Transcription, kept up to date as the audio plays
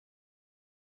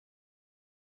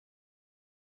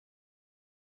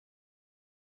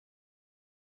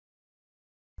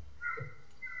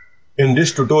In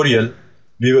this tutorial,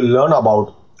 we will learn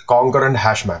about concurrent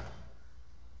hash map.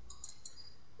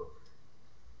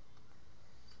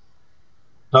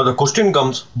 Now the question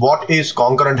comes, what is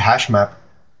concurrent hash map?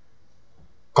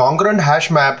 Concurrent hash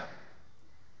map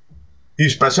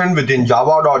is present within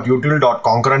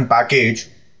java.util.concurrent package,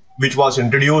 which was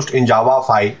introduced in Java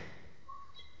 5.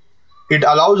 It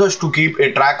allows us to keep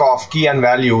a track of key and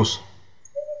values,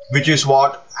 which is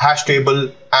what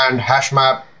Hashtable and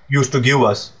HashMap used to give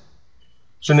us.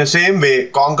 So in the same way,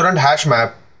 concurrent hash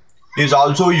map is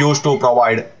also used to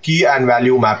provide key and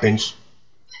value mappings.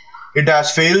 It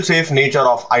has fail-safe nature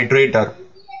of iterator,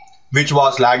 which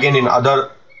was lagging in other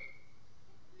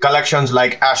collections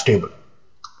like Hashtable.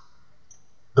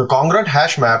 The concurrent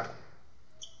hash map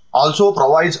also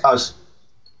provides us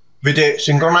with a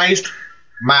synchronized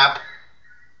map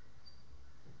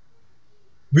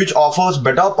which offers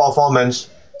better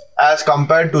performance as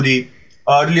compared to the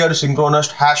earlier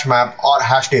synchronous hash map or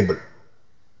Hashtable.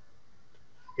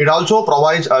 It also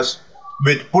provides us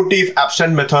with put if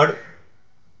absent method,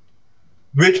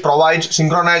 which provides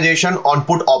synchronization on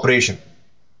put operation.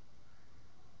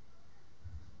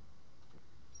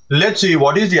 Let's see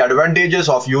what is the advantages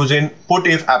of using put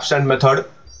if absent method.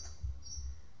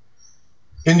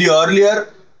 In the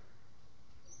earlier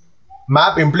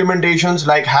map implementations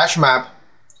like HashMap,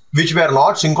 which were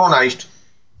not synchronized,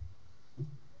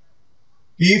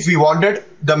 if we wanted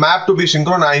the map to be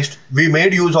synchronized, we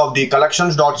made use of the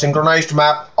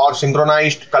collections.synchronizedMap or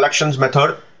synchronized collections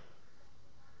method.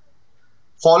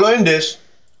 Following this,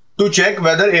 to check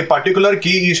whether a particular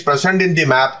key is present in the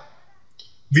map,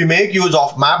 we make use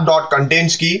of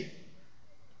map.contains_key,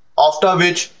 after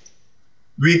which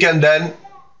we can then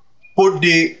put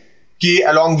the key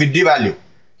along with the value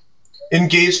in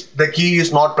case the key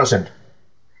is not present.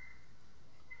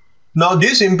 Now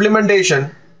this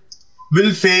implementation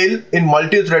will fail in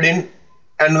multi-threading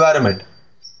environment.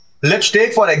 Let's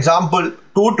take for example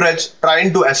two threads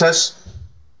trying to access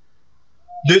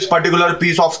this particular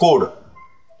piece of code.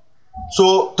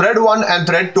 So thread 1 and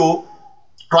thread 2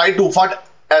 try to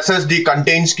access the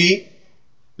contains key.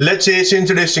 Let's say since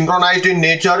it is synchronized in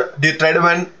nature, the thread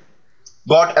 1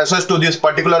 got access to this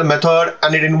particular method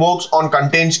and it invokes on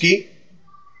contains key,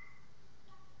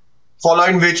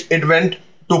 following which it went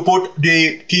to put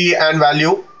the key and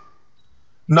value.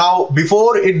 Now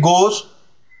before it goes,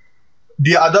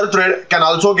 the other thread can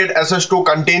also get access to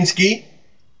contains key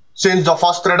since the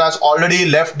first thread has already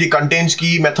left the contains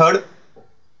key method,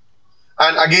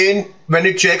 and again when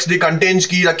it checks the contains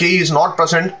key, the key is not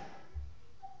present,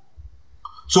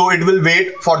 so it will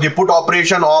wait for the put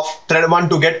operation of thread 1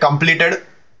 to get completed,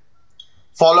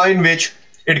 following which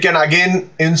it can again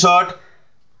insert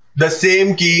the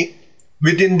same key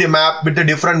within the map with a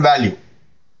different value.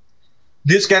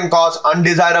 This can cause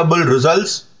undesirable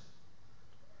results.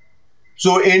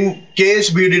 So in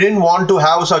case we didn't want to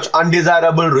have such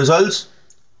undesirable results,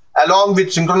 along with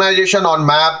synchronization on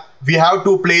map, we have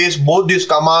to place both these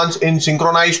commands in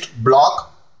synchronized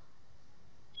block,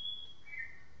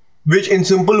 which in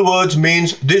simple words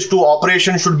means these two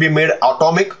operations should be made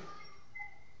atomic.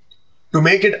 To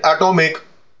make it atomic,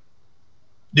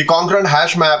 the concurrent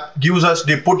hash map gives us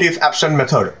the put if absent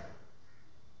method.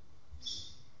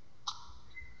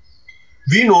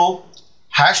 We know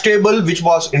Hashtable, which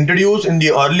was introduced in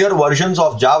the earlier versions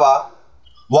of Java,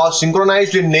 was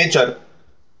synchronized in nature.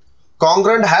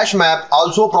 Concurrent hash map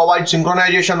also provides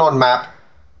synchronization on map.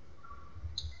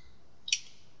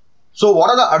 So what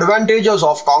are the advantages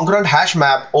of concurrent hash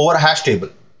map over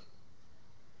Hashtable?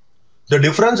 The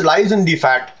difference lies in the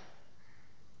fact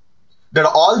that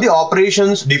all the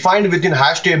operations defined within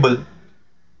Hashtable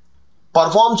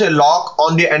performs a lock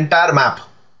on the entire map,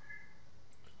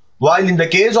 while in the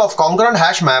case of concurrent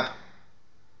hash map,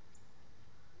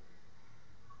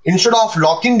 instead of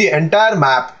locking the entire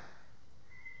map,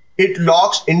 it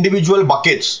locks individual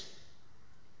buckets.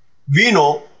 We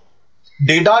know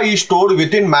data is stored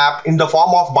within map in the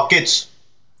form of buckets,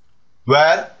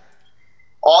 where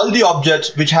all the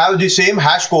objects which have the same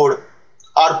hash code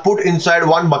are put inside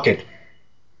one bucket.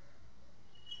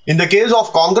 In the case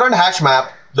of concurrent hash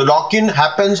map, the lock-in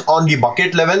happens on the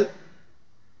bucket level.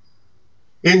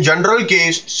 In general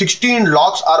case, 16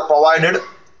 locks are provided,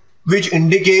 which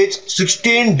indicates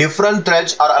 16 different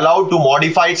threads are allowed to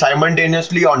modify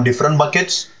simultaneously on different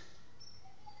buckets.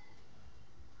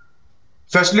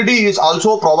 Facility is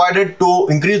also provided to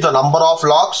increase the number of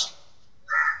locks,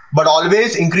 but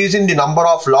always increasing the number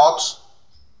of locks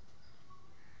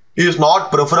is not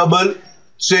preferable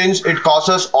since it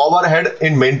causes overhead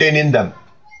in maintaining them.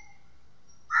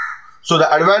 So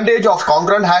the advantage of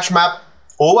concurrent hash map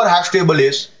over Hashtable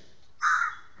is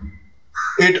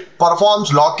it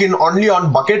performs lock-in only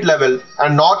on bucket level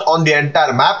and not on the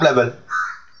entire map level.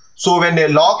 So when a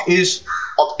lock is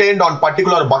obtained on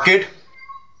particular bucket,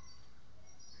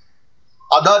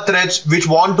 other threads which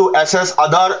want to access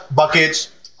other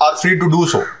buckets are free to do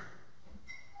so,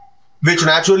 which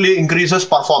naturally increases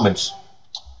performance.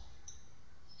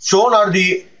 Shown are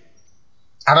the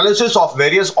analysis of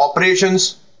various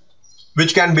operations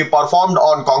which can be performed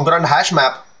on concurrent hash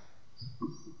map.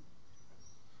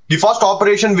 The first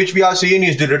operation which we are seeing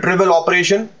is the retrieval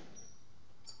operation.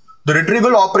 The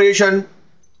retrieval operation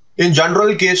in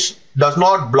general case does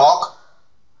not block.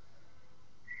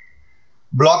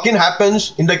 Blocking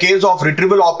happens in the case of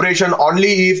retrieval operation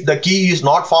only if the key is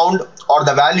not found or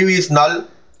the value is null,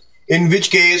 in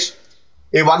which case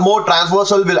a one more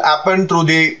transversal will happen through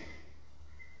the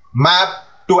map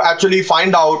to actually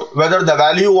find out whether the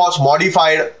value was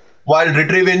modified while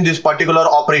retrieving this particular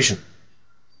operation.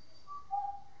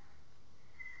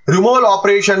 Removal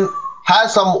operation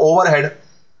has some overhead.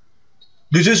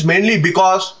 This is mainly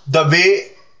because the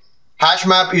way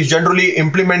HashMap is generally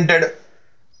implemented,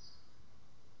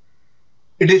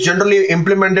 it is generally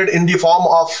implemented in the form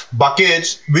of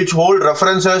buckets which hold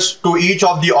references to each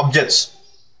of the objects.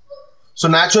 So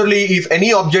naturally, if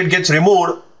any object gets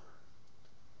removed,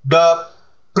 the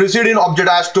preceding object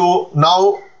has to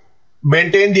now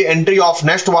maintain the entry of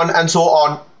next one and so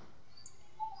on,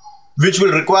 which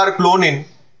will require cloning,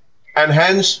 and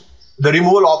hence the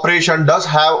removal operation does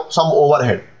have some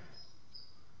overhead.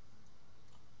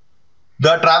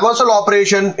 The traversal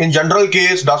operation in general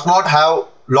case does not have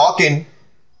lock-in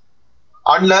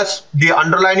unless the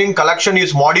underlying collection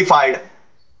is modified.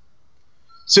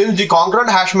 Since the concurrent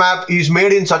hash map is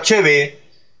made in such a way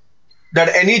that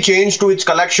any change to its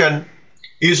collection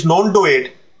is known to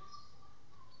it,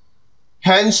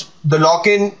 hence the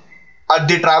lock-in at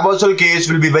the traversal case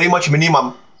will be very much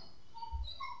minimum.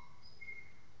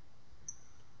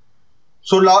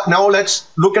 So now let's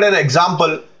look at an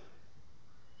example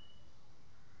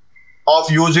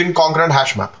of using concurrent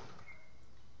hash map.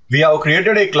 We have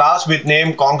created a class with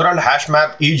name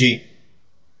ConcurrentHashMap EG.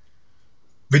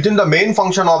 Within the main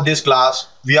function of this class,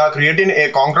 we are creating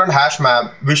a concurrent hash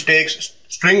map which takes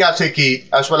string as a key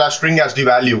as well as string as the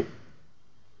value.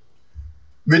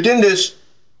 Within this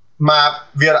map,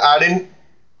 we are adding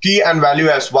key and value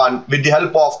as 1 with the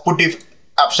help of putif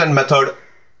absent method,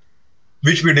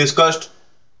 which we discussed,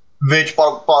 which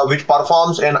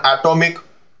performs an atomic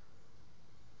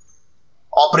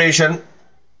operation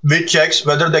which checks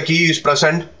whether the key is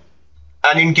present,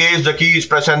 and in case the key is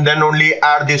present, then only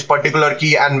add this particular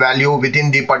key and value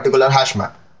within the particular hash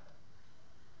map.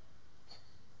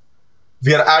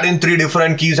 We are adding 3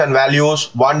 different keys and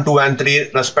values, 1, 2 and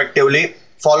 3 respectively,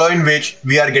 following which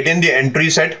we are getting the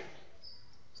entry set,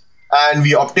 and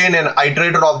we obtain an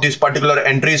iterator of this particular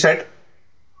entry set,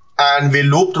 and we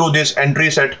loop through this entry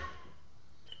set.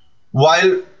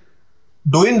 While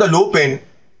doing the looping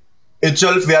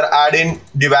itself, we are adding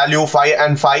the value 5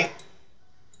 and 5,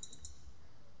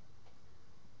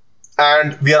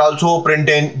 and we are also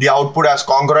printing the output as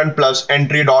concurrent plus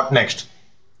entry dot next.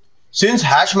 Since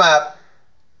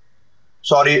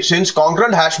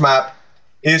concurrent hash map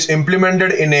is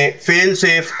implemented in a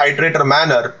fail-safe iterator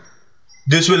manner,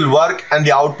 this will work and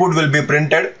the output will be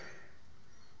printed,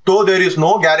 though there is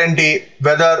no guarantee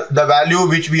whether the value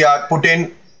which we are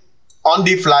putting on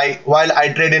the fly while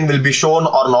iterating will be shown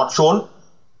or not shown,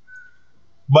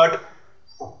 but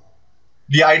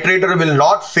the iterator will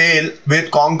not fail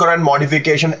with concurrent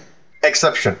modification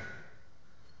exception.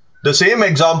 The same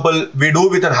example we do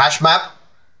with an hash map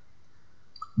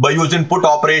by using put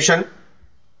operation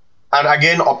and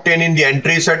again obtaining the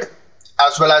entry set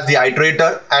as well as the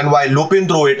iterator, and while looping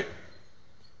through it,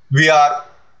 we are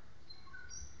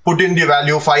putting the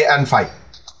value 5 and 5.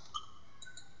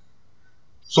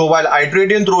 So while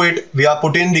iterating through it, we are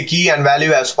putting the key and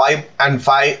value as 5 and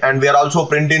 5, and we are also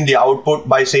printing the output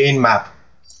by saying map.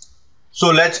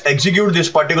 So let's execute this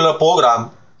particular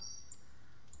program,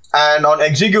 and on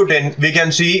executing we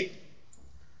can see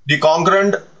the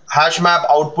concurrent hash map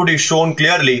output is shown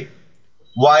clearly,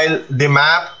 while the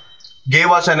map gave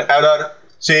us an error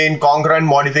saying concurrent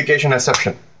modification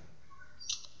exception.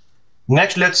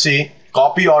 Next, let's see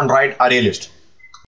copy on write array list.